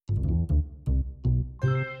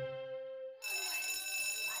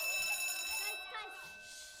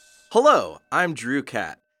Hello, I'm Drew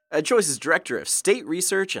Catt, EdChoice's Director of State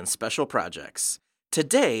Research and Special Projects.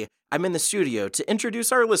 Today, I'm in the studio to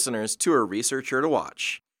introduce our listeners to a researcher to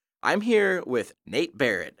watch. I'm here with Nate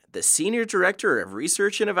Barrett, the Senior Director of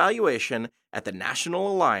Research and Evaluation at the National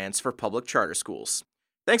Alliance for Public Charter Schools.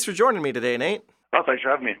 Thanks for joining me today, Nate. Oh, thanks for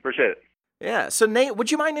having me. Appreciate it. Yeah, so Nate,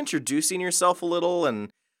 would you mind introducing yourself a little and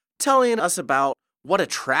telling us about what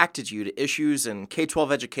attracted you to issues in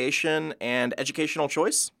K-12 education and educational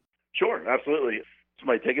choice? Sure, absolutely. This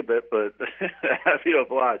might take a bit, but happy to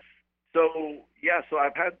oblige. So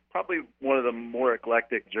I've had probably one of the more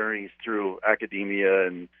eclectic journeys through academia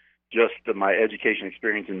and just my education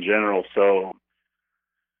experience in general. So,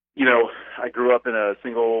 I grew up in a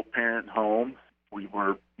single-parent home. We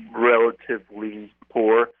were relatively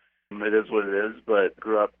poor. It is what it is, but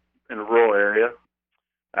grew up in a rural area.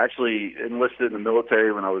 I actually enlisted in the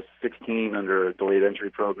military when I was 16 under a delayed entry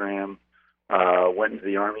program. Went into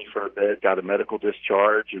the Army for a bit, got a medical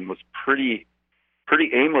discharge, and was pretty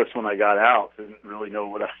aimless when I got out. Didn't really know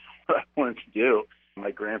what I wanted to do.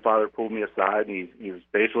 My grandfather pulled me aside, and he was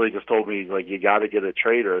basically just told me, like, you got to get a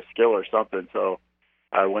trade or a skill or something. So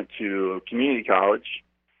I went to community college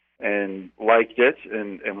and liked it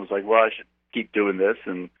and was like, well, I should keep doing this,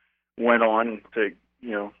 and went on to,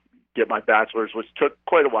 get my bachelor's, which took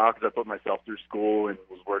quite a while because I put myself through school and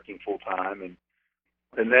was working full time. And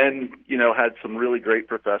then, had some really great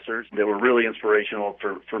professors that were really inspirational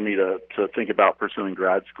for me to think about pursuing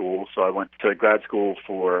grad school. So I went to grad school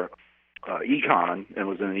for econ and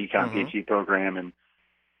was in an econ PhD program. And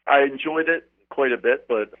I enjoyed it quite a bit,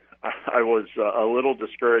 but I was a little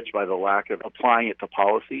discouraged by the lack of applying it to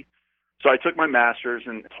policy. So I took my master's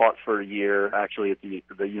and taught for a year, actually, at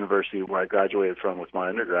the university where I graduated from with my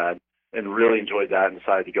undergrad, and really enjoyed that and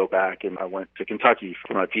decided to go back. And I went to Kentucky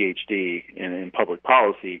for my PhD in public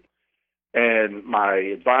policy. And my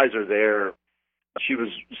advisor there, she was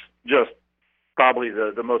just probably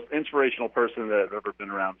the most inspirational person that I've ever been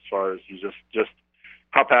around as far as just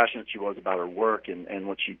how passionate she was about her work and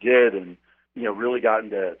what she did. And, really got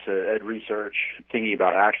into ed research, thinking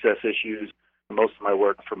about access issues. Most of my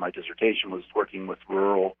work for my dissertation was working with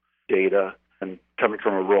rural data, and coming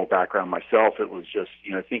from a rural background myself, it was just,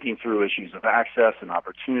 thinking through issues of access and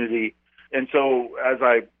opportunity. And so as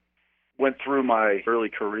I went through my early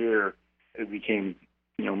career, it became,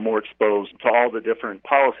 more exposed to all the different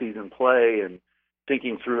policies in play and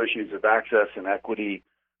thinking through issues of access and equity.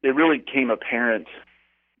 It really became apparent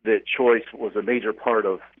that choice was a major part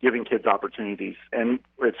of giving kids opportunities. And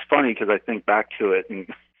it's funny because I think back to it,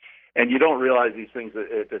 and you don't realize these things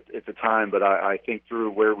at the time, but I think through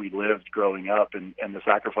where we lived growing up and the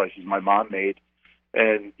sacrifices my mom made.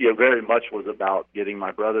 And, very much was about getting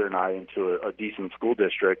my brother and I into a decent school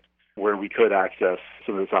district where we could access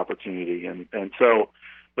some of this opportunity. And so,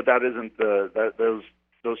 but that isn't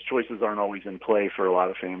those choices aren't always in play for a lot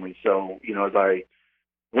of families. So, as I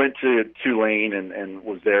went to Tulane and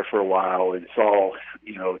was there for a while and saw,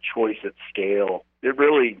 choice at scale, it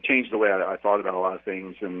really changed the way I thought about a lot of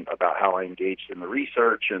things and about how I engaged in the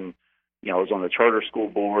research. And, I was on the charter school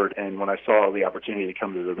board. And when I saw the opportunity to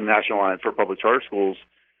come to the National Alliance for Public Charter Schools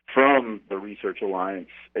from the Research Alliance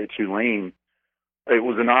at Tulane, it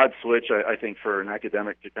was an odd switch, I think, for an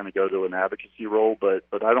academic to kind of go to an advocacy role. But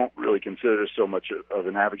I don't really consider so much of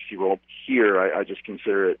an advocacy role here. I just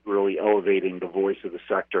consider it really elevating the voice of the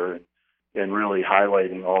sector and really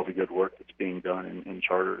highlighting all the good work that's being done in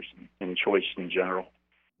charters and choice in general.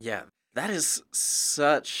 Yeah, that is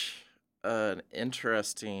such an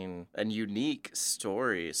interesting and unique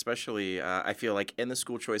story, especially I feel like in the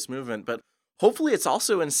school choice movement, but hopefully it's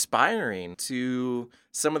also inspiring to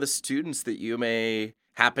some of the students that you may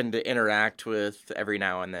happen to interact with every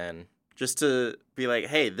now and then, just to be like,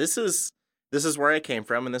 hey, this is where I came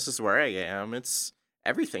from and this is where I am.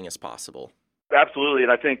 Everything is possible. Absolutely,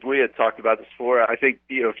 and I think we had talked about this before. I think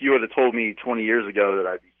if you would have told me 20 years ago that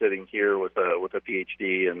I'd be sitting here with a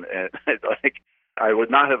PhD, and like I would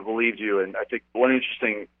not have believed you. And I think one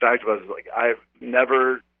interesting fact was I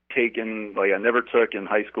never took in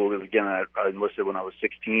high school, because again I enlisted when I was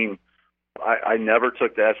 16. I never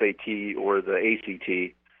took the SAT or the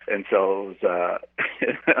ACT, and so it was,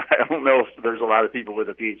 I don't know if there's a lot of people with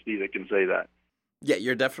a PhD that can say that. Yeah,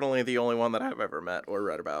 you're definitely the only one that I've ever met or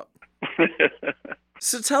read about.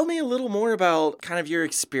 So tell me a little more about kind of your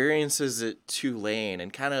experiences at Tulane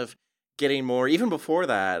and kind of getting more, even before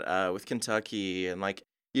that, with Kentucky, and like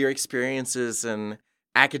your experiences in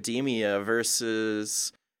academia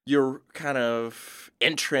versus your kind of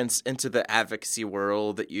entrance into the advocacy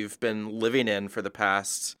world that you've been living in for the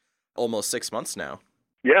past almost 6 months now.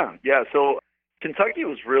 Yeah. So Kentucky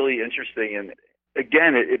was really interesting, and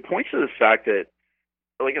again, it points to the fact that,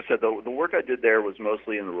 like I said, the work I did there was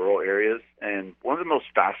mostly in the rural areas, and one of the most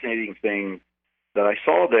fascinating things that I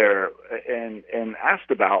saw there and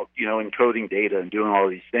asked about, encoding data and doing all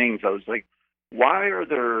these things, I was like, why are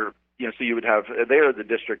there, so you would have there, the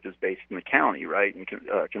district is based in the county, right? And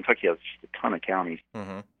Kentucky has just a ton of counties,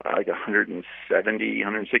 Mm-hmm. like 170,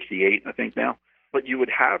 168, I think now. But you would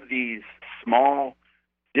have these small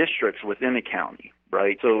districts within a county,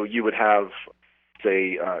 right? So you would have,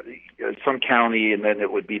 say, some county, and then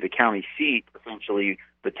it would be the county seat. Essentially,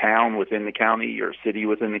 the town within the county or city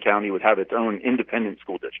within the county would have its own independent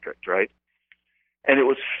school district, right? And it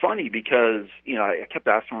was funny because I kept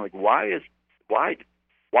asking, like, why,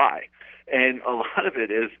 why? And a lot of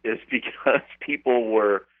it is because people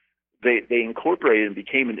were they incorporated and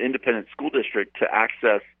became an independent school district to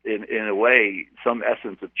access, in a way, some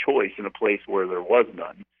essence of choice in a place where there was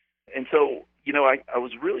none. And so, I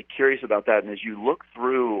was really curious about that. And as you look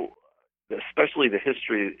through, especially the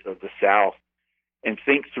history of the South, and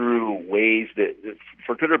think through ways that,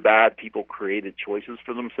 for good or bad, people created choices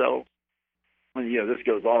for themselves. And, this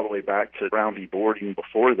goes all the way back to Brown v. Board, even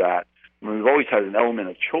before that. I mean, we've always had an element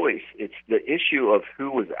of choice. It's the issue of who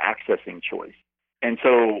was accessing choice. And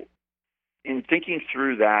so, in thinking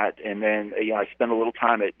through that, and then I spent a little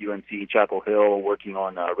time at UNC Chapel Hill working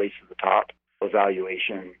on Race to the Top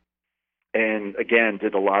evaluation, and again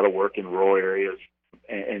did a lot of work in rural areas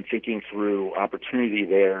and thinking through opportunity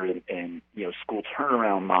there, and school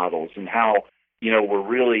turnaround models, and how we're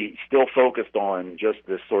really still focused on just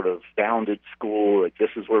this sort of bounded school, like this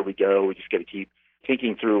is where we go. We just got to keep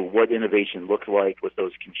thinking through what innovation looks like with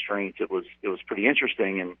those constraints. It was pretty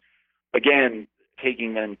interesting, and again,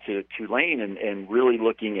 taking them to Tulane and really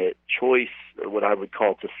looking at choice, what I would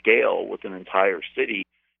call to scale with an entire city,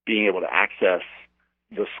 being able to access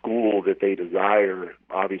the school that they desire.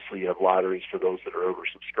 Obviously, you have lotteries for those that are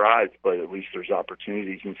oversubscribed, but at least there's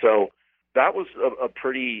opportunities. And so that was a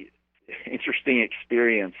pretty interesting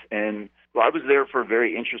experience. And I was there for a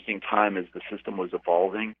very interesting time as the system was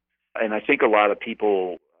evolving. And I think a lot of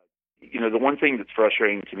people, the one thing that's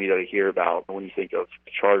frustrating to me that I hear about when you think of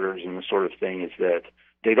charters and this sort of thing is that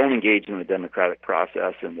they don't engage in the democratic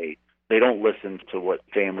process, and they don't listen to what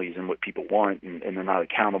families and what people want, and they're not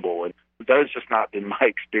accountable. And that has just not been my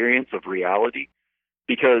experience of reality,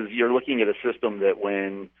 because you're looking at a system that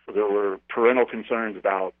when there were parental concerns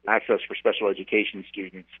about access for special education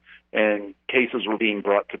students and cases were being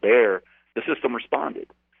brought to bear, the system responded.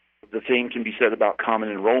 The same can be said about common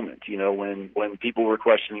enrollment. When people were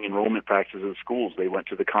questioning enrollment practices of schools, they went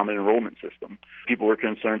to the common enrollment system. People were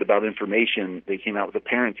concerned about information, they came out with a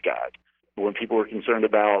parent's guide. When people were concerned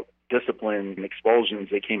about discipline and expulsions,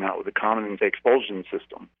 they came out with a common expulsion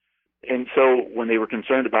system. And so when they were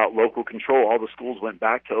concerned about local control, all the schools went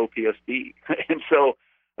back to OPSB. And so,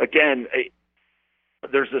 again,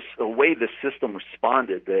 there's a way the system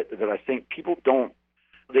responded that I think people don't.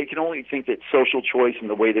 They can only think that social choice and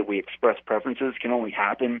the way that we express preferences can only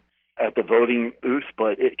happen at the voting booth,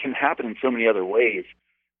 but it can happen in so many other ways.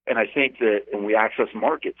 And I think that when we access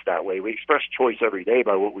markets that way, we express choice every day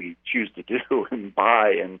by what we choose to do and buy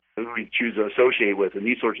and who we choose to associate with and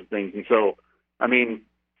these sorts of things. And so, I mean,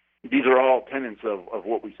 these are all tenets of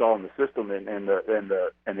what we saw in the system, and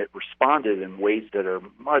it responded in ways that are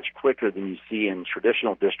much quicker than you see in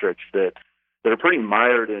traditional districts that are pretty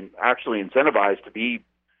mired and actually incentivized to be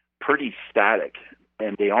pretty static,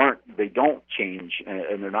 and they don't change,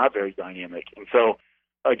 and they're not very dynamic. And so,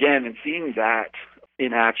 again, in seeing that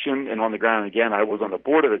in action and on the ground, again, I was on the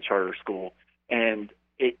board of a charter school, and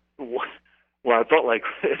it felt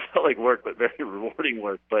like work, but very rewarding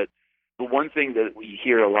work. But the one thing that we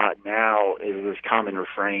hear a lot now is this common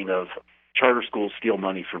refrain of charter schools steal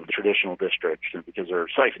money from traditional districts, and because they're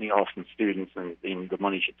siphoning off some students, and the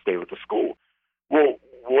money should stay with the school. Well,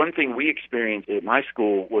 one thing we experienced at my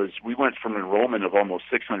school was we went from enrollment of almost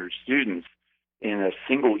 600 students in a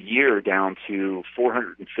single year down to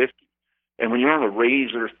 450. And when you're on a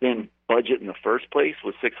razor-thin budget in the first place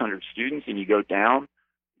with 600 students and you go down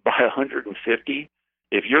by 150,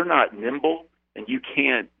 if you're not nimble and you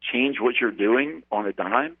can't change what you're doing on a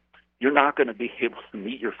dime, you're not going to be able to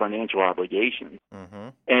meet your financial obligations. Mm-hmm.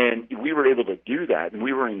 And we were able to do that, and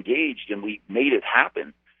we were engaged, and we made it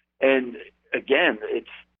happen. And again, it's,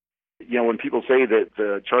 when people say that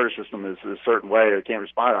the charter system is a certain way or can't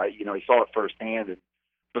respond, I saw it firsthand. And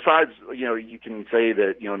besides, you can say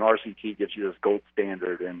that, an RCT gives you this gold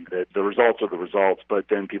standard and that the results are the results, but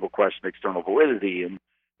then people question external validity. And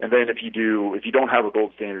then if you don't have a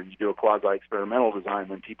gold standard, you do a quasi-experimental design,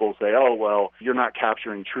 then people say, oh, well, you're not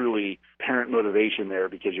capturing truly parent motivation there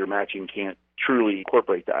because your matching can't truly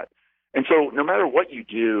incorporate that. And so no matter what you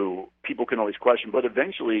do, people can always question, but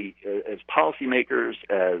eventually, as policymakers,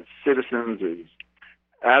 as citizens, as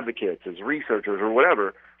advocates, as researchers, or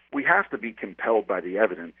whatever, we have to be compelled by the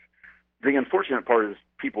evidence. The unfortunate part is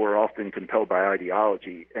people are often compelled by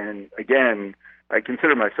ideology. And again, I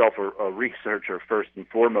consider myself a researcher first and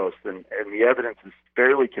foremost, and the evidence is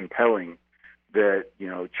fairly compelling that,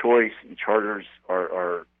 choice and charters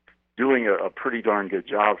are doing a pretty darn good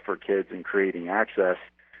job for kids in creating access.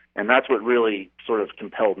 And that's what really sort of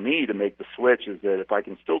compelled me to make the switch, is that if I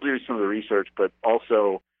can still do some of the research, but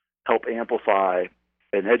also help amplify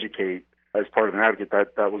and educate as part of an advocate,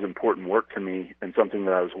 that was important work to me and something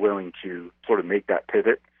that I was willing to sort of make that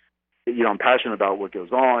pivot. I'm passionate about what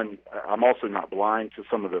goes on. I'm also not blind to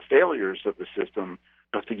some of the failures of the system,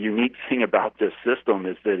 but the unique thing about this system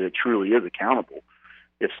is that it truly is accountable.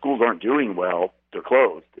 If schools aren't doing well, they're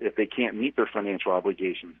closed. If they can't meet their financial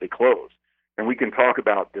obligations, they close. And we can talk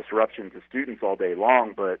about disruption to students all day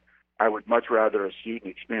long, but I would much rather a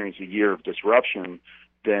student experience a year of disruption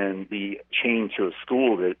than be chained to a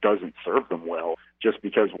school that doesn't serve them well just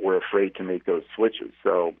because we're afraid to make those switches.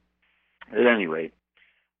 So at any rate,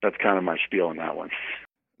 that's kind of my spiel on that one.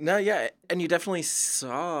 No, yeah, and you definitely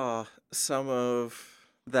saw some of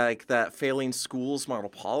that failing schools model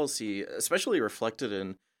policy, especially reflected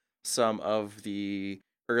in some of the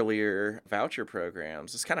earlier voucher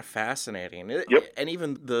programs. It's kind of fascinating. Yep. And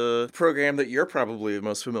even the program that you're probably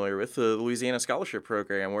most familiar with, the Louisiana Scholarship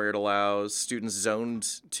Program, where it allows students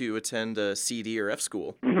zoned to attend a C, D, or F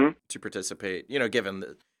school to participate, given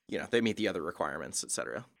that, they meet the other requirements, et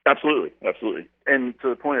cetera. Absolutely. And to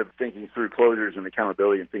the point of thinking through closures and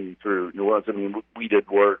accountability and thinking through New Orleans, I mean, we did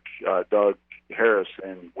work, Doug Harris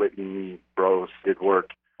and Whitney Bros did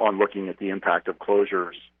work on looking at the impact of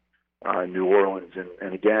closures in New Orleans.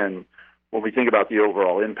 And again, when we think about the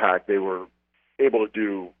overall impact, they were able to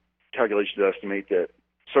do calculations to estimate that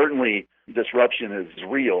certainly disruption is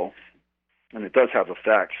real and it does have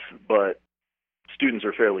effects, but students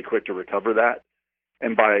are fairly quick to recover that.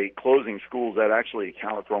 And by closing schools, that actually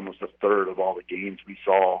accounted for almost a third of all the gains we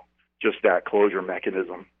saw. Just that closure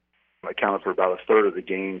mechanism accounted for about a third of the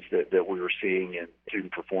gains that we were seeing in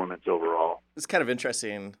student performance overall. It's kind of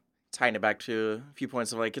interesting, tying it back to a few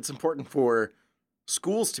points of it's important for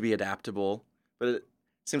schools to be adaptable, but it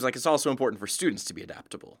seems like it's also important for students to be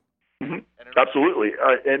adaptable. Mm-hmm. Absolutely.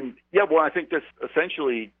 I think this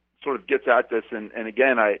essentially sort of gets at this. And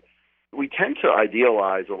again, we tend to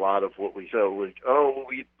idealize a lot of what we say, we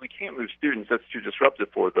can't move students, that's too disruptive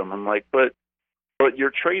for them. I'm like, but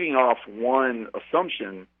you're trading off one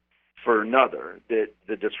assumption for another, that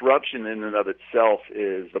the disruption in and of itself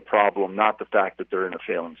is the problem, not the fact that they're in a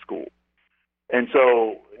failing school. And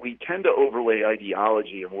so we tend to overlay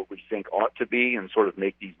ideology and what we think ought to be and sort of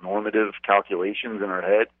make these normative calculations in our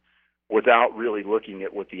head without really looking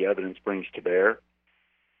at what the evidence brings to bear.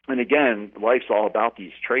 And again, life's all about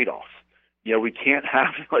these trade-offs. We can't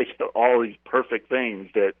have all these perfect things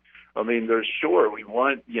we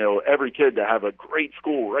want, every kid to have a great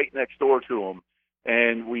school right next door to them.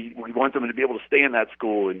 And we want them to be able to stay in that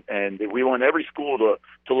school, and we want every school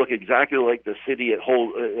to look exactly like the city at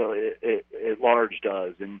large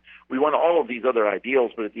does. And we want all of these other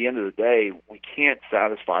ideals, but at the end of the day, we can't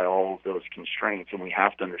satisfy all of those constraints, and we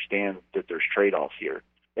have to understand that there's trade-offs here.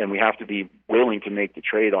 And we have to be willing to make the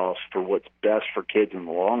trade-offs for what's best for kids in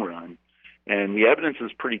the long run. And the evidence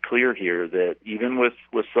is pretty clear here that even with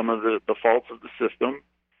some of the faults of the system,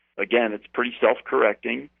 again, it's pretty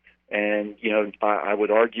self-correcting. And, I would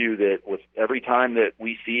argue that with every time that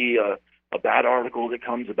we see a bad article that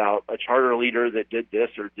comes about a charter leader that did this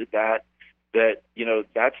or did that,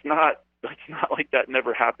 that's not like that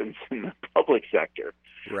never happens in the public sector.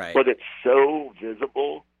 Right. But it's so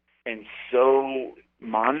visible and so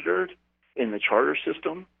monitored in the charter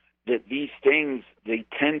system that these things, they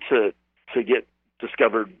tend to get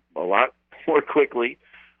discovered a lot more quickly.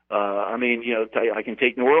 I can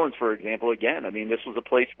take New Orleans, for example, again. This was a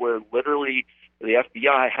place where literally the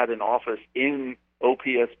FBI had an office in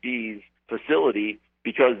OPSB's facility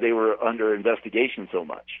because they were under investigation so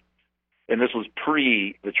much. And this was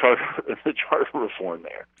pre the charter reform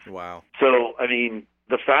there. Wow. So,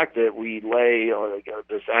 the fact that we lay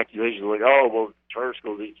this accusation charter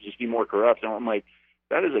schools they just be more corrupt, and I'm like,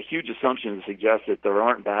 that is a huge assumption to suggest that there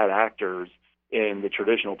aren't bad actors in the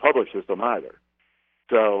traditional public system either.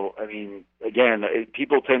 So, again,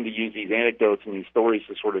 people tend to use these anecdotes and these stories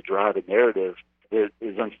to sort of drive a narrative that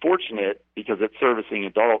is unfortunate because it's servicing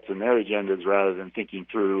adults and their agendas rather than thinking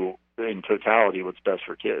through in totality what's best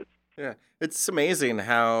for kids. Yeah, it's amazing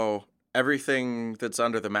how everything that's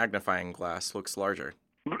under the magnifying glass looks larger.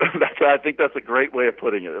 I think that's a great way of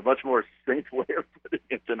putting it, a much more succinct way of putting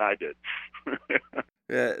it than I did.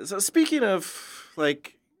 Yeah. So speaking of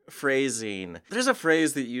like phrasing, there's a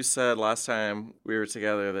phrase that you said last time we were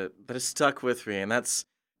together that has stuck with me, and that's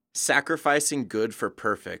sacrificing good for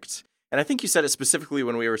perfect. And I think you said it specifically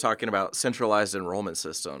when we were talking about centralized enrollment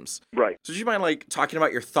systems. Right. So, do you mind like talking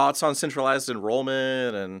about your thoughts on centralized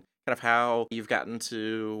enrollment and kind of how you've gotten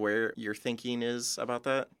to where your thinking is about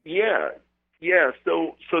that? Yeah. Yeah.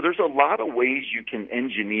 So there's a lot of ways you can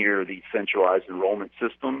engineer these centralized enrollment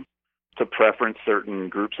systems to preference certain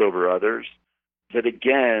groups over others that,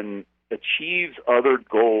 again, achieves other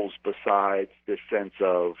goals besides this sense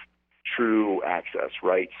of true access,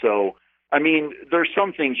 right? So, I mean, there's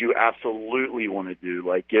some things you absolutely want to do,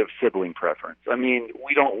 like give sibling preference. I mean,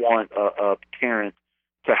 we don't want a parent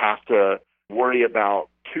to have to worry about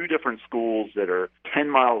two different schools that are 10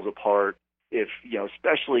 miles apart, if,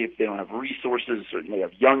 especially if they don't have resources or they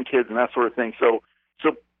have young kids and that sort of thing. So,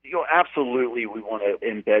 absolutely we want to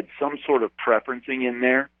embed some sort of preferencing in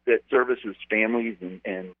there that services families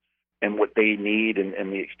and what they need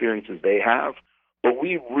and the experiences they have. But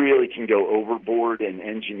we really can go overboard and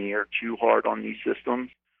engineer too hard on these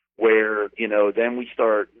systems where, then we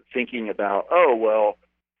start thinking about, oh, well,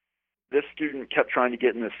 this student kept trying to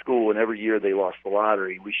get in this school and every year they lost the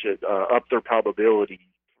lottery. We should up their probability.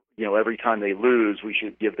 Every time they lose, we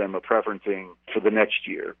should give them a preferencing for the next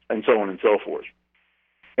year and so on and so forth.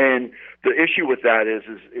 And the issue with that is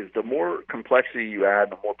the more complexity you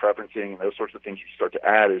add, the more preferencing and those sorts of things you start to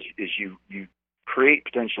add is you create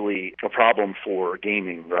potentially a problem for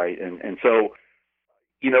gaming, right? And so,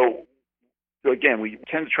 again, we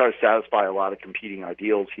tend to try to satisfy a lot of competing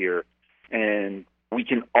ideals here, and we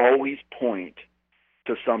can always point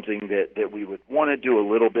to something that we would want to do a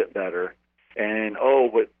little bit better, and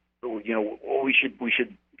we should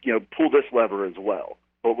pull this lever as well.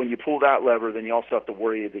 But when you pull that lever, then you also have to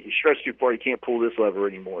worry that you stretch too far, you can't pull this lever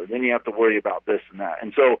anymore. Then you have to worry about this and that.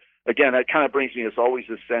 And so, again, that kind of brings me, it's always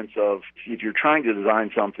this sense of if you're trying to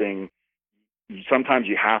design something, sometimes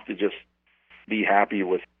you have to just be happy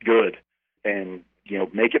with good and,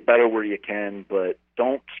 make it better where you can, but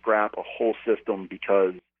don't scrap a whole system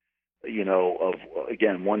because, of,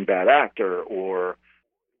 again, one bad actor or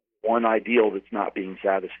one ideal that's not being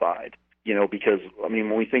satisfied. Because,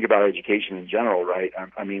 when we think about education in general, right,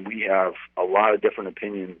 we have a lot of different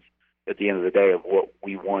opinions at the end of the day of what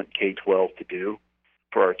we want K-12 to do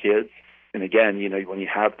for our kids. And again, when you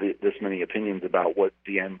have this many opinions about what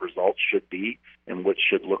the end result should be and what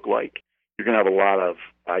should look like, you're going to have a lot of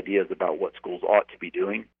ideas about what schools ought to be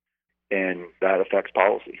doing, and that affects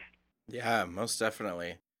policy. Yeah, most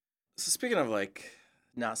definitely. So speaking of like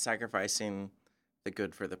not sacrificing the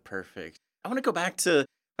good for the perfect, I want to go back to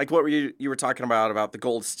like what you were talking about the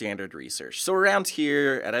gold standard research. So around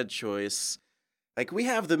here at EdChoice, like we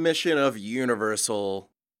have the mission of universal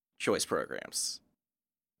choice programs.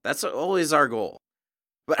 That's always our goal.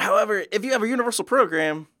 But however, if you have a universal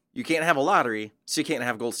program, you can't have a lottery, so you can't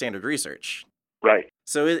have gold standard research. Right.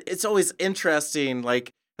 So it's always interesting,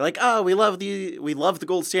 like oh, we love the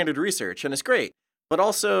gold standard research, and it's great. But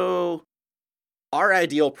also, our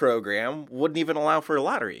ideal program wouldn't even allow for a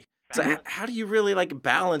lottery. So how do you really like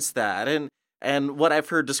balance that and what I've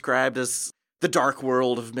heard described as the dark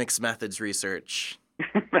world of mixed methods research?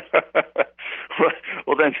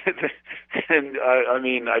 Well, then,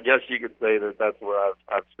 I guess you could say that's where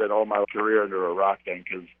I've spent all my career under a rock then,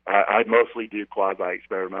 because I mostly do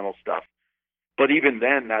quasi-experimental stuff. But even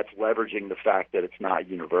then, that's leveraging the fact that it's not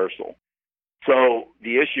universal. So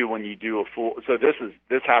the issue when you do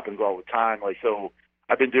this happens all the time. Like, so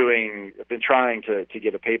I've been trying to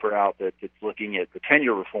get a paper out that's looking at the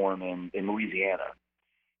tenure reform in Louisiana.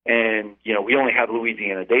 And, we only have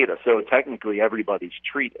Louisiana data, so technically everybody's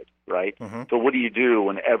treated, right? Mm-hmm. So what do you do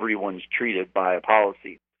when everyone's treated by a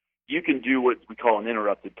policy? You can do what we call an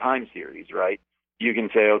interrupted time series, right? You can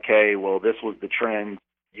say, okay, well, this was the trend.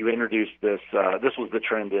 You introduced this. This was the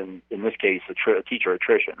trend in this case, teacher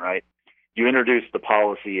attrition, right? You introduced the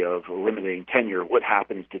policy of eliminating tenure. What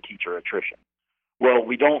happens to teacher attrition? Well,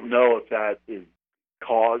 we don't know if that is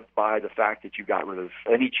caused by the fact that you got rid of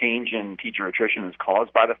any change in teacher attrition is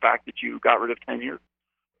caused by the fact that you got rid of tenure,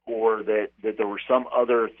 or that there were some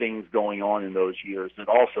other things going on in those years that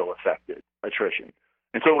also affected attrition.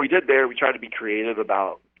 And so what we did there, we tried to be creative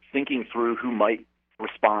about thinking through who might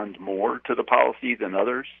respond more to the policy than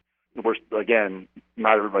others. We're, again,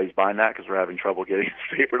 not everybody's buying that because we're having trouble getting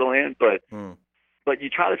this paper to land, but you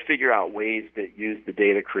try to figure out ways that use the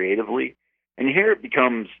data creatively. And here it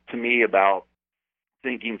becomes, to me, about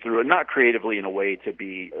thinking through it, not creatively in a way to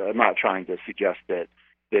be, I'm not trying to suggest that,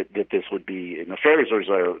 that this would be nefarious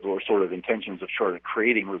or sort of intentions of sort of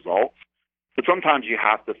creating results. But sometimes you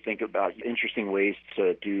have to think about interesting ways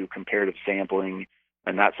to do comparative sampling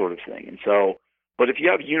and that sort of thing. And so, but if you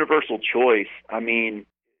have universal choice, I mean,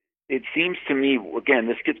 it seems to me, again,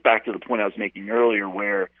 this gets back to the point I was making earlier,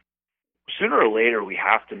 where sooner or later we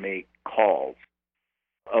have to make calls,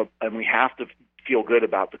 and we have to feel good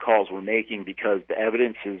about the calls we're making because the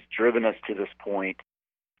evidence has driven us to this point.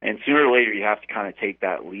 And sooner or later, you have to kind of take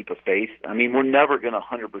that leap of faith. I mean, we're never going to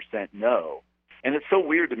 100% know. And it's so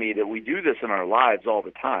weird to me that we do this in our lives all the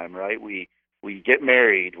time, right? We get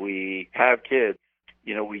married, we have kids,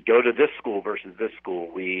 we go to this school versus this school,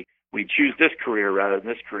 we choose this career rather than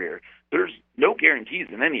this career. There's no guarantees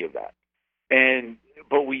in any of that.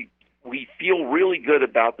 But we feel really good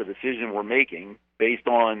about the decision we're making based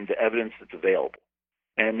on the evidence that's available.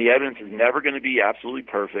 And the evidence is never going to be absolutely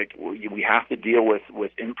perfect. We have to deal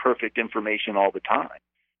with imperfect information all the time.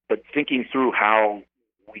 But thinking through how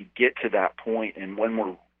we get to that point and when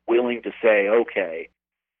we're willing to say, okay,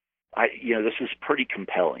 this is pretty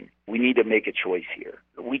compelling. We need to make a choice here.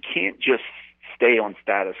 We can't just stay on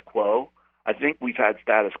status quo. I think we've had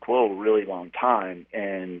status quo a really long time.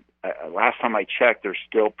 And last time I checked, there's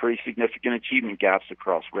still pretty significant achievement gaps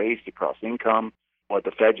across race, across income. What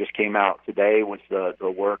the Fed just came out today with the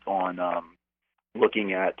work on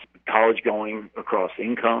looking at college going across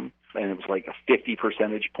income, and it was like a 50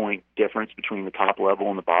 percentage point difference between the top level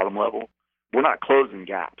and the bottom level. We're not closing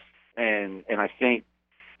gaps, and I think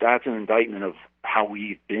that's an indictment of how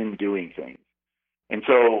we've been doing things. And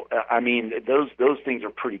so, I mean, those things are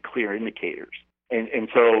pretty clear indicators. And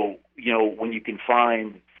so, when you can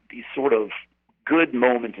find these sort of good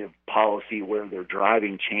moments of policy where they're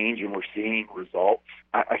driving change and we're seeing results,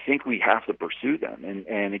 I think we have to pursue them.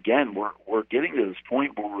 And again, we're getting to this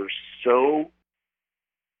point where we're so,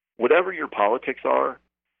 whatever your politics are,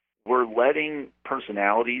 we're letting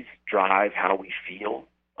personalities drive how we feel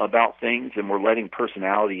about things, and we're letting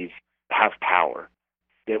personalities have power.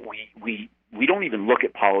 That we don't even look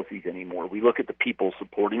at policies anymore. We look at the people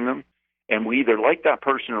supporting them, and we either like that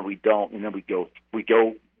person or we don't, and then we go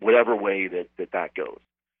whatever way that goes.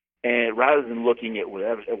 And rather than looking at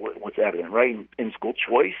what's evident, right? In school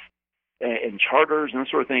choice and charters and that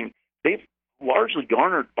sort of thing, they've largely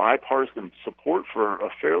garnered bipartisan support for a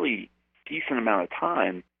fairly decent amount of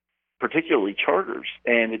time, particularly charters.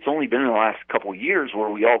 And it's only been in the last couple of years where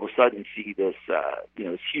we all of a sudden see this,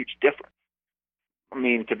 this huge difference. I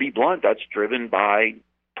mean, to be blunt, that's driven by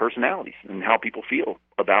personalities and how people feel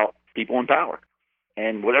about people in power.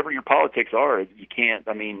 And whatever your politics are, you can't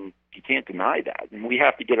deny that. And we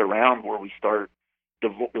have to get around where we start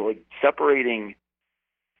separating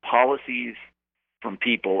policies from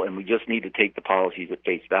people, and we just need to take the policies at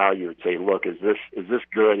face value and say, look, is this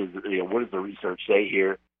good? What does the research say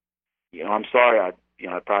here? I'm sorry,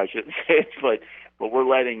 I probably shouldn't say it, but we're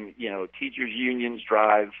letting teachers' unions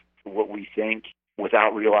drive what we think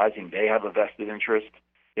without realizing they have a vested interest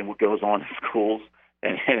in what goes on in schools.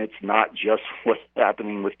 And it's not just what's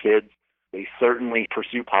happening with kids. They certainly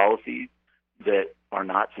pursue policies that are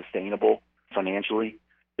not sustainable financially.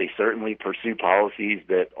 They certainly pursue policies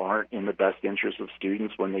that aren't in the best interest of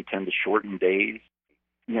students when they tend to shorten days.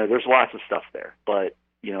 There's lots of stuff there. But,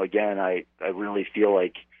 again, I really feel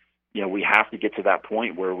like, we have to get to that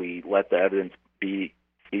point where we let the evidence be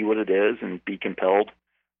what it is and be compelled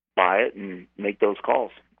by it and make those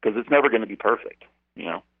calls. Because it's never going to be perfect,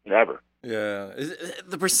 never. Yeah,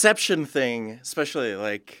 the perception thing, especially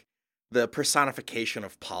like the personification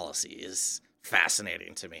of policy, is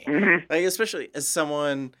fascinating to me. Mm-hmm. Like, especially as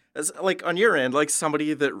someone, as like on your end, like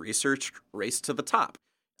somebody that researched Race to the Top.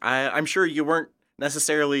 I'm sure you weren't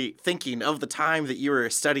necessarily thinking of the time that you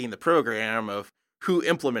were studying the program of who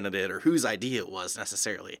implemented it or whose idea it was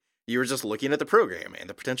necessarily. You were just looking at the program and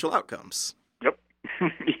the potential outcomes. Yep.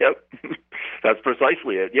 Yep. That's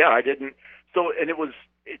precisely it. Yeah, I didn't. So, and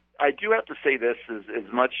I do have to say this,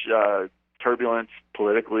 as much turbulence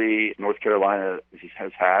politically North Carolina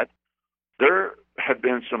has had, there have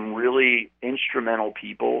been some really instrumental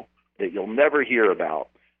people that you'll never hear about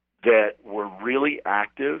that were really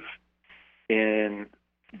active in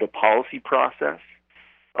the policy process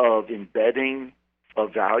of embedding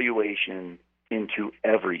evaluation into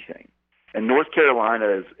everything. And North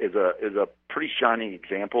Carolina is a pretty shining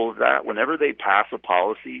example of that. Whenever they pass a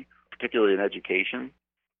policy, particularly in education,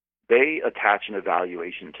 they attach an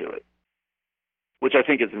evaluation to it, which I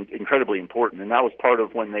think is incredibly important. And that was part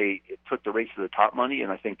of when they took the Race to the Top money,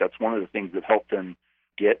 and I think that's one of the things that helped them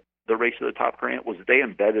get the Race to the Top grant was they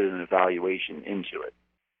embedded an evaluation into it.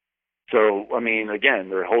 So, I mean, again,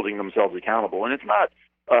 they're holding themselves accountable. And it's not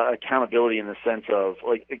accountability in the sense of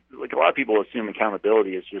like a lot of people assume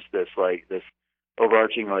accountability is just this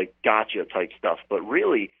overarching like gotcha type stuff, but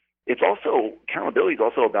really accountability is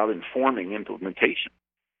also about informing implementation,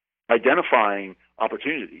 identifying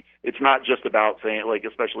opportunities. It's not just about saying, like,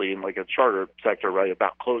 especially in like a charter sector, right,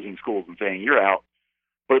 about closing schools and saying you're out.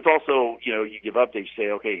 But it's also, you give updates, say,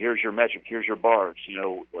 okay, here's your metric, here's your bars,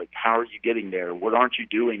 like how are you getting there? What aren't you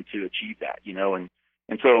doing to achieve that?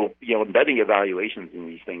 And so, embedding evaluations in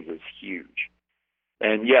these things is huge.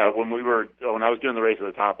 And yeah, when I was doing the Race to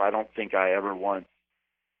the Top, I don't think I ever once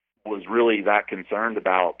was really that concerned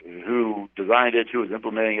about who designed it, who was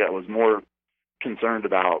implementing it. I was more concerned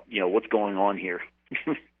about, what's going on here.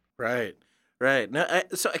 Right. Now,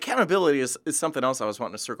 so accountability is something else I was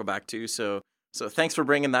wanting to circle back to. So thanks for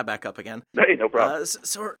bringing that back up again. Hey, no problem.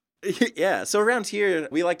 Yeah. So around here,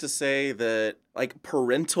 we like to say that like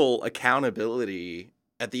parental accountability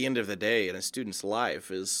at the end of the day in a student's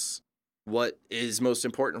life is what is most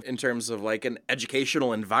important in terms of like an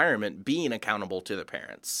educational environment being accountable to the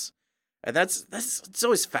parents. And it's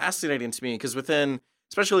always fascinating to me because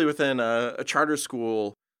especially within a charter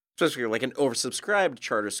school, especially like an oversubscribed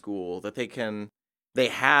charter school, that they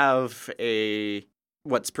have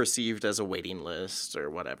what's perceived as a waiting list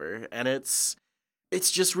or whatever. And it's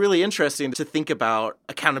just really interesting to think about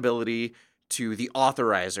accountability to the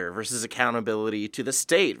authorizer versus accountability to the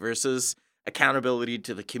state versus accountability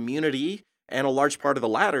to the community. And a large part of the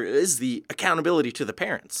latter is the accountability to the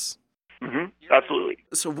parents. Mm-hmm. Absolutely.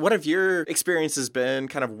 So what have your experiences been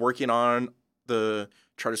kind of working on the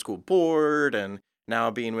charter school board and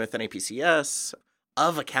now being with NAPCS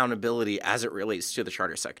of accountability as it relates to the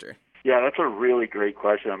charter sector? Yeah, that's a really great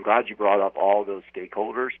question. I'm glad you brought up all those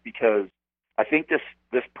stakeholders because I think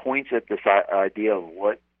this points at this idea of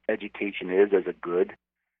what education is as a good,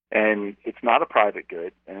 and it's not a private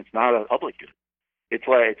good and it's not a public good. It's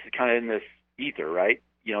kind of in this ether, right?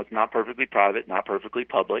 It's not perfectly private, not perfectly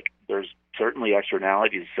public. There's certainly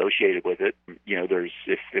externalities associated with it. There's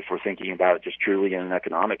if we're thinking about it just truly in an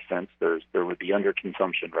economic sense, there would be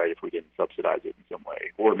underconsumption, right, if we didn't subsidize it in some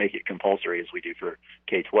way or make it compulsory as we do for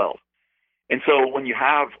K-12. And so when you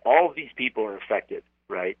have all of these people are affected,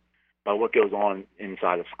 right, by what goes on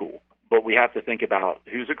inside of school. But we have to think about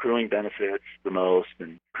who's accruing benefits the most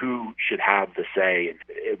and who should have the say and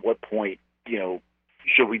at what point,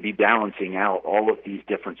 should we be balancing out all of these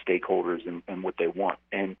different stakeholders and what they want.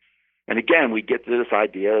 And again, we get to this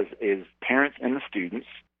idea is parents and the students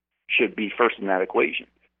should be first in that equation.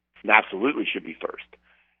 And absolutely should be first.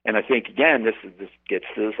 And I think, again, this gets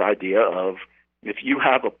to this idea of if you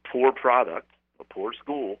have a poor product, a poor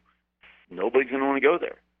school, nobody's going to want to go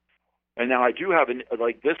there. And now I do have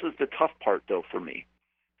this is the tough part, though, for me.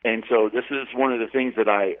 And so this is one of the things that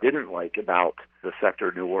I didn't like about the sector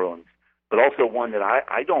of New Orleans, but also one that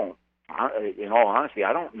I don't, in all honesty,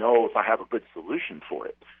 I don't know if I have a good solution for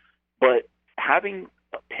it. But having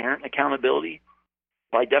parent accountability,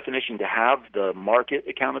 by definition, to have the market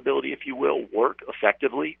accountability, if you will, work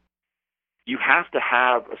effectively, you have to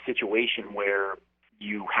have a situation where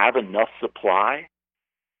you have enough supply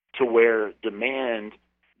to where demand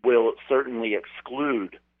will certainly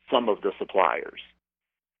exclude some of the suppliers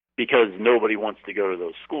because nobody wants to go to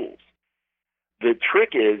those schools. The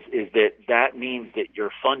trick is that means that you're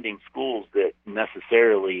funding schools that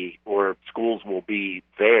necessarily, or schools will be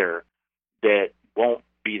there that won't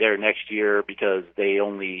be there next year because they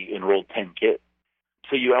only enrolled 10 kids.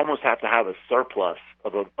 So you almost have to have a surplus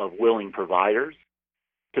of willing providers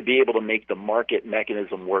to be able to make the market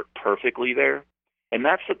mechanism work perfectly there. And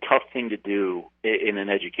that's a tough thing to do in an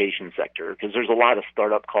education sector because there's a lot of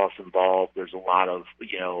startup costs involved. There's a lot of,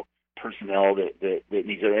 personnel that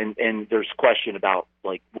needs it. And there's question about,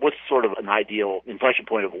 like, what's sort of an ideal inflection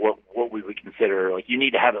point of what we would consider, like, you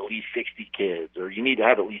need to have at least 60 kids or you need to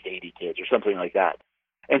have at least 80 kids or something like that.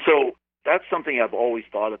 And so that's something I've always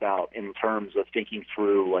thought about in terms of thinking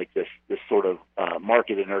through, like, this sort of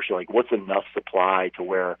market inertia, like what's enough supply to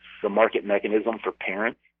where the market mechanism for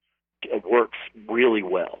parents works really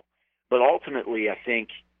well. But ultimately, I think,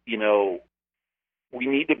 we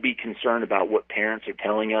need to be concerned about what parents are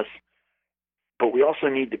telling us, but we also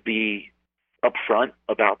need to be upfront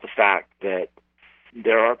about the fact that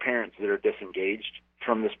there are parents that are disengaged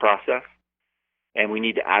from this process, and we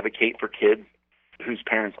need to advocate for kids whose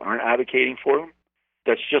parents aren't advocating for them.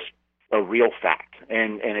 That's just a real fact.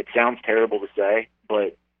 And it sounds terrible to say,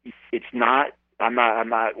 but it's not.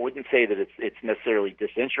 I wouldn't say that it's necessarily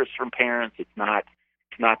disinterest from parents. It's not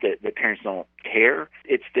that the parents don't care.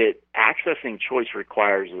 It's that accessing choice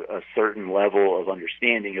requires a certain level of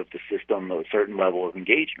understanding of the system, a certain level of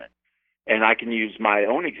engagement. And I can use my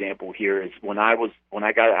own example here is when I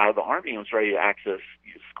got out of the Army and was ready to access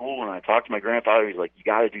school, and I talked to my grandfather, he's like, you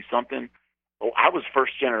got to do something. Well, I was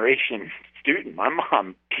first generation student. My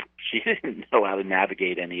mom, she didn't know how to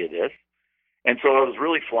navigate any of this. And so I was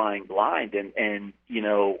really flying blind. And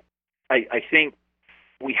I think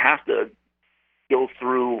we have to go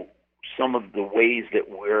through some of the ways that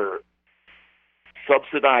we're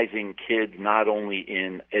subsidizing kids not only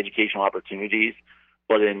in educational opportunities,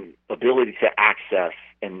 but in ability to access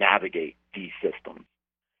and navigate these systems.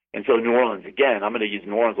 And so New Orleans, again, I'm going to use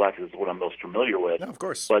New Orleans Life as what I'm most familiar with. Yeah, of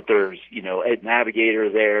course. But there's, Ed Navigator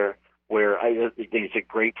there, where I think it's a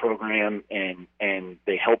great program, and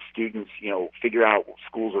they help students, figure out what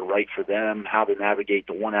schools are right for them, how to navigate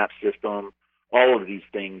the One App system, all of these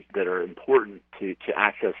things that are important to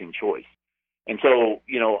accessing choice. And so,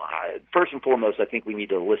 first and foremost, I think we need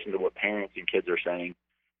to listen to what parents and kids are saying.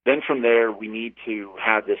 Then from there, we need to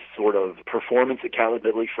have this sort of performance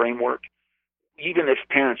accountability framework. Even if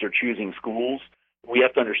parents are choosing schools, we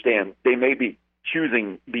have to understand they may be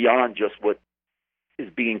choosing beyond just what is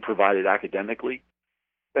being provided academically.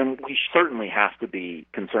 And we certainly have to be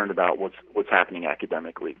concerned about what's happening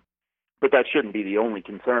academically. But that shouldn't be the only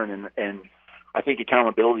concern. And I think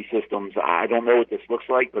accountability systems, I don't know what this looks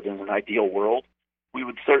like, but in an ideal world, we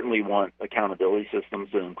would certainly want accountability systems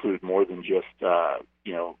that include more than just,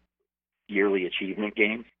 yearly achievement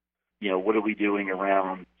gains. What are we doing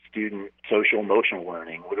around student social emotional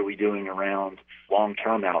learning? What are we doing around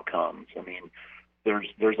long-term outcomes? I mean,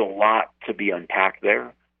 there's a lot to be unpacked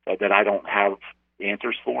there that I don't have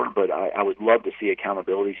answers for, but I would love to see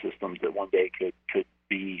accountability systems that one day could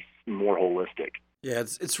be more holistic. Yeah,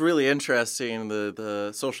 it's really interesting.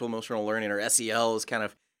 The social emotional learning, or SEL, is kind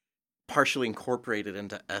of partially incorporated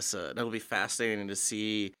into ESSA, and it'll be fascinating to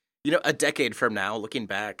see, a decade from now, looking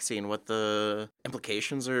back, seeing what the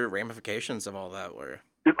implications or ramifications of all that were.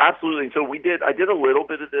 Absolutely. So I did a little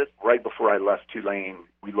bit of this right before I left Tulane.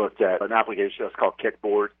 We looked at an application that's called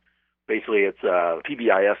Kickboard. Basically, it's a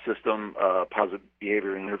PBIS system, positive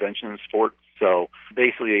behavior intervention in sports. So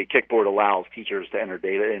basically, Kickboard allows teachers to enter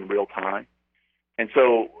data in real time. And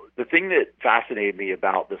so the thing that fascinated me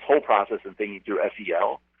about this whole process and thinking through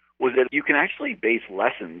SEL was that you can actually base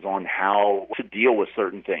lessons on how to deal with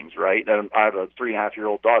certain things, right? I have a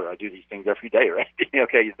 3.5-year-old daughter. I do these things every day, right?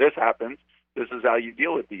 Okay, this happens. This is how you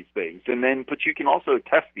deal with these things. But you can also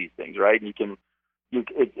test these things, right? And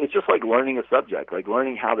it's just like learning a subject, like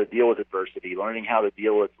learning how to deal with adversity, learning how to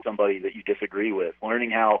deal with somebody that you disagree with,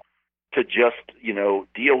 learning how to just,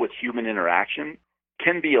 deal with human interaction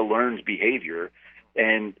can be a learned behavior.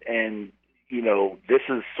 And this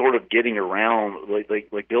is sort of getting around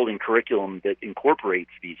like building curriculum that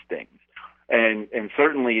incorporates these things. And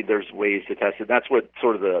certainly there's ways to test it. That's what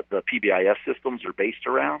sort of the PBIS systems are based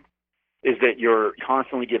around, is that you're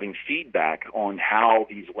constantly giving feedback on how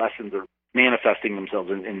these lessons are manifesting themselves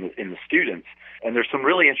in the students. And there's some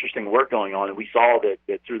really interesting work going on. And we saw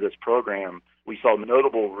that through this program, we saw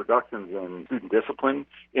notable reductions in student discipline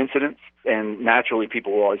incidents. And naturally,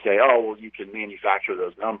 people will always say, oh, well, you can manufacture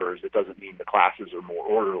those numbers. It doesn't mean the classes are more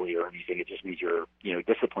orderly or anything. It just means you're,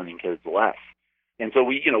 disciplining kids less. And so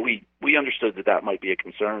we understood that might be a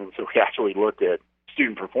concern. And so we actually looked at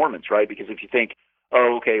student performance, right? Because if you think,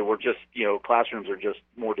 oh, okay, we're just, classrooms are just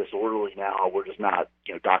more disorderly now, we're just not,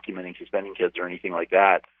 documenting suspending kids or anything like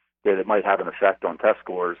that, that it might have an effect on test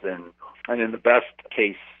scores. And in the best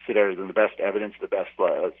case scenarios, in the best evidence, the best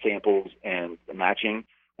samples and matching,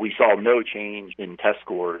 we saw no change in test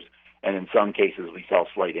scores. And in some cases, we saw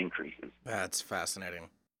slight increases. That's fascinating.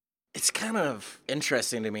 It's kind of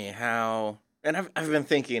interesting to me how, and I've been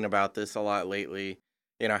thinking about this a lot lately,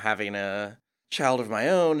 having a child of my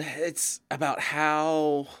own. It's about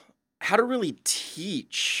how to really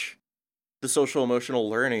teach the social emotional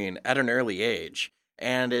learning at an early age.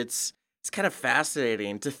 And it's kind of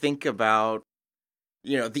fascinating to think about,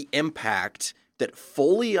 the impact that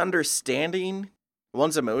fully understanding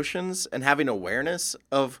one's emotions and having awareness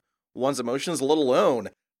of one's emotions, let alone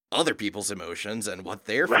other people's emotions and what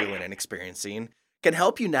they're feeling and experiencing, can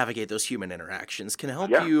help you navigate those human interactions, can help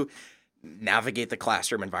you navigate the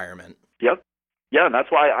classroom environment. Yep. Yeah, and that's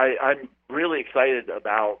why I'm really excited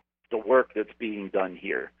about the work that's being done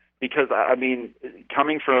here. Because, I mean,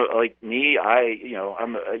 coming from, like me,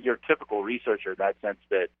 I'm your typical researcher in that sense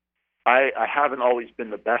that I haven't always been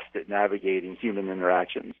the best at navigating human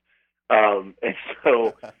interactions. And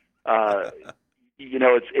so,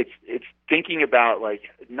 it's thinking about, like,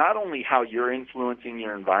 not only how you're influencing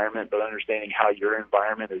your environment, but understanding how your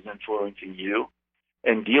environment is influencing you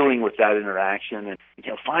and dealing with that interaction and,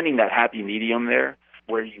 finding that happy medium there.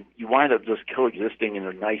 where you wind up just coexisting in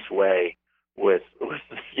a nice way with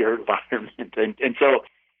your environment, and so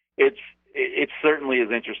it certainly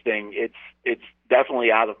is interesting. It's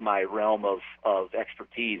definitely out of my realm of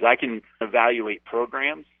expertise. I can evaluate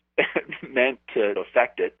programs meant to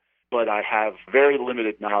affect it, but I have very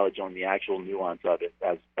limited knowledge on the actual nuance of it,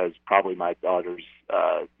 as probably my daughter's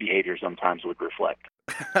behavior sometimes would reflect.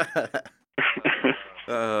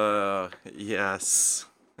 Yes.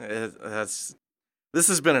 This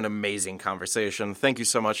has been an amazing conversation. Thank you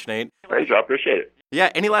so much, Nate. Thanks, I appreciate it. Yeah,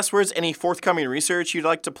 any last words, any forthcoming research you'd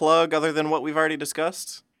like to plug other than what we've already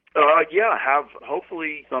discussed? Yeah, have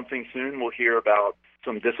hopefully something soon. We'll hear about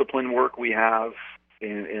some discipline work we have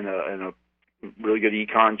in a really good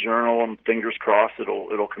econ journal, and fingers crossed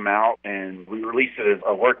it'll come out. And we released it as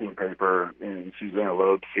a working paper in Susanna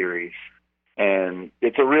Loeb's series. And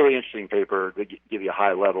it's a really interesting paper to give you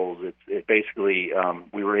high levels. It basically,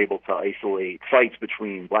 we were able to isolate fights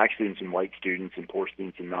between black students and white students and poor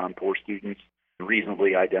students and non-poor students, and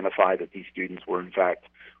reasonably identify that these students were in fact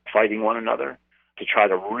fighting one another, to try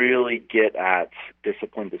to really get at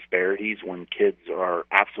discipline disparities when kids are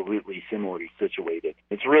absolutely similarly situated.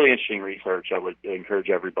 It's really interesting research. I would encourage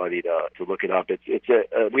everybody to look it up.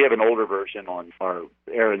 We have an older version on our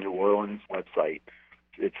Era New Orleans website.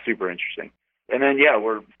 It's super interesting. And then,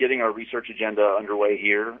 we're getting our research agenda underway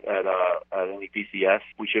here at NEPCS.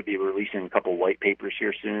 We should be releasing a couple white papers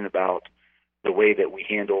here soon about the way that we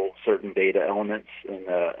handle certain data elements in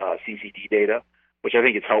the CCD data, which I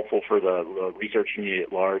think is helpful for the research community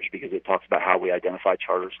at large, because it talks about how we identify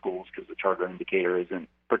charter schools, because the charter indicator isn't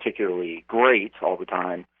particularly great all the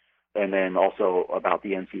time. And then also about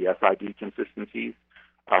the NCS ID consistencies,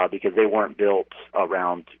 because they weren't built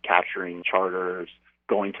around capturing charters,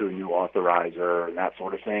 going to a new authorizer, and that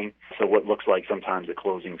sort of thing. So what looks like sometimes a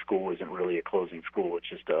closing school isn't really a closing school. It's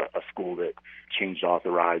just a school that changed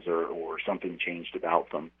authorizer or something changed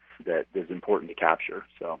about them that is important to capture.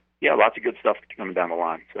 So, lots of good stuff coming down the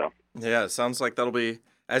line. So, yeah, it sounds like that'll be,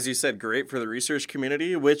 as you said, great for the research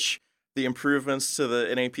community, which the improvements to the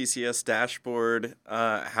NAPCS dashboard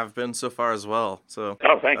have been so far as well. So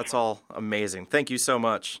thanks. That's all amazing. Thank you so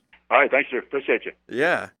much. All right, thanks, sir. Appreciate you.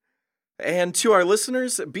 Yeah. And to our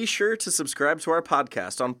listeners, be sure to subscribe to our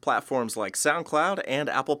podcast on platforms like SoundCloud and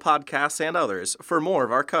Apple Podcasts and others for more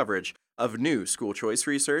of our coverage of new school choice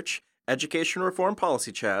research, education reform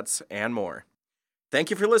policy chats, and more.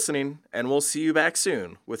 Thank you for listening, and we'll see you back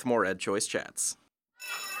soon with more EdChoice Chats.